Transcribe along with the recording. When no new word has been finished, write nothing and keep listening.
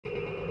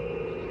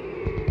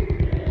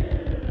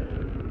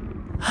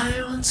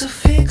I want to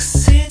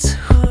fix it.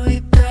 Who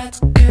is that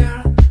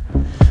girl?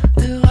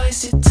 Do I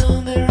sit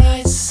on the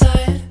right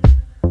side?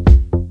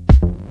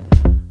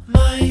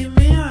 My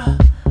mirror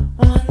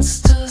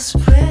wants to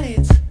spread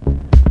it.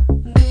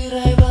 Did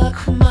I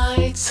block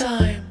my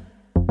time?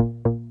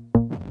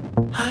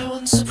 I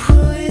want to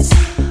prove it.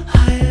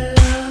 I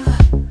love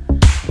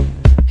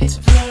it's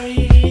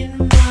buried in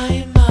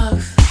my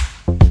mouth.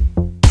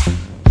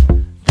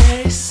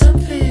 There is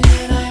something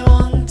and I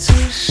want to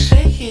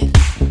shake it.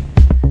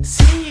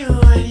 See you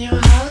when you're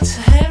out.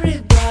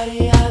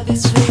 Everybody has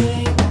this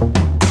feeling.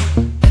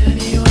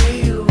 Any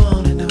way you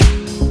wanna know.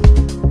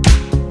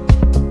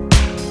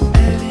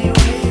 Any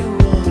way you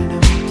wanna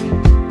know.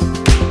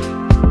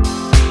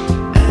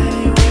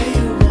 Any way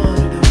you wanna know. Any way you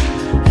wanna know.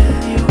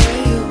 Any way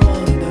you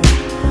wanna know.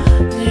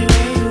 Any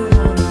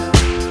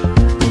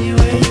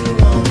way you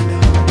wanna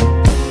know.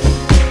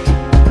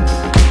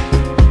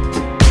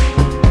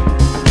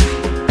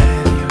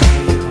 Any way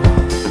you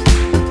want.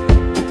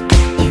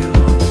 You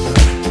wanna know. You wanna know.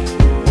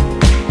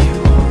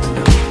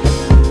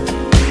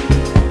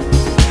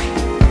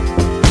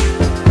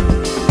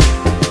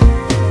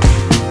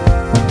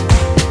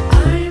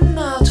 I'm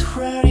not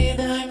worried,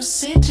 I'm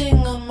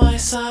sitting on my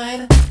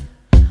side.